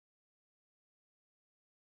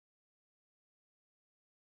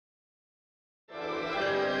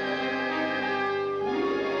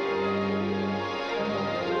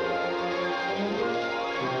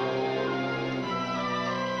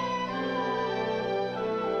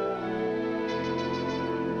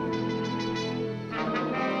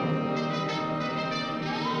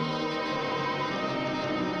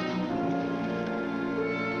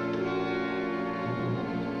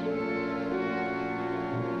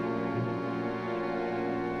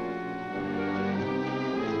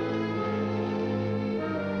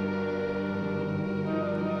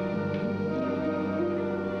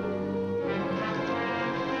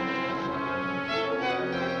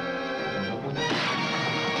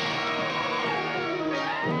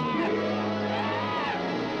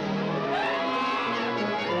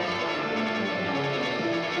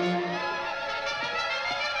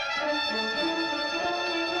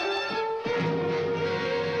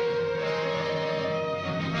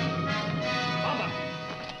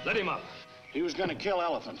Let him up. He was gonna kill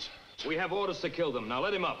elephants. We have orders to kill them. Now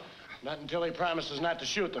let him up. Not until he promises not to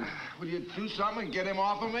shoot them. Will you do something and get him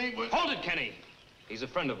off of me? Hold it, Kenny. He's a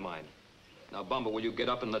friend of mine. Now, Bomba, will you get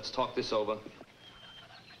up and let's talk this over?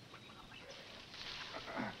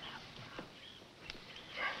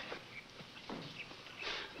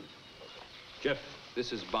 Jeff,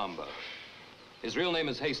 this is Bomba. His real name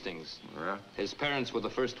is Hastings. Yeah? His parents were the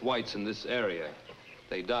first whites in this area.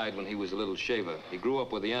 They died when he was a little shaver. He grew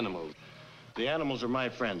up with the animals. The animals are my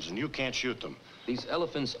friends, and you can't shoot them. These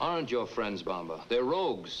elephants aren't your friends, Bomba. They're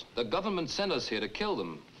rogues. The government sent us here to kill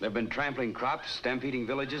them. They've been trampling crops, stampeding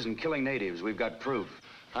villages, and killing natives. We've got proof.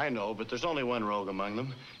 I know, but there's only one rogue among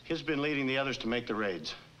them. He's been leading the others to make the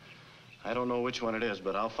raids. I don't know which one it is,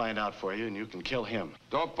 but I'll find out for you, and you can kill him.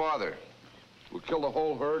 Don't bother. We'll kill the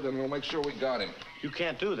whole herd, and we'll make sure we got him. You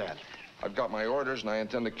can't do that. I've got my orders, and I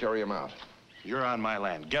intend to carry him out. You're on my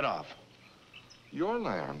land. Get off. Your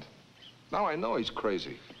land? Now I know he's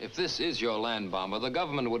crazy. If this is your land, Bomba, the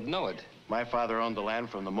government would know it. My father owned the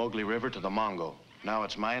land from the Mowgli River to the Mongo. Now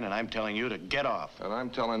it's mine, and I'm telling you to get off. And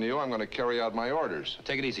I'm telling you I'm going to carry out my orders.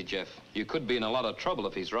 Take it easy, Jeff. You could be in a lot of trouble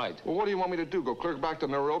if he's right. Well, what do you want me to do? Go clear back to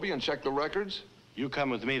Nairobi and check the records? You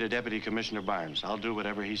come with me to Deputy Commissioner Barnes. I'll do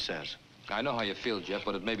whatever he says. I know how you feel, Jeff,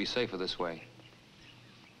 but it may be safer this way.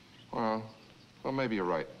 Well, maybe you're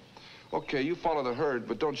right. Okay, you follow the herd,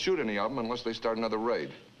 but don't shoot any of them unless they start another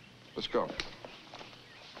raid. Let's go.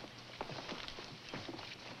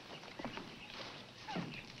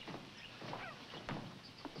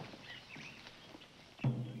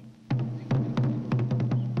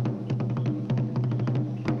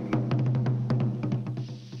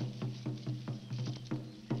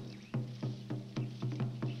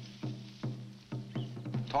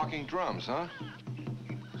 Talking drums, huh?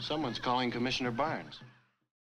 Someone's calling Commissioner Barnes.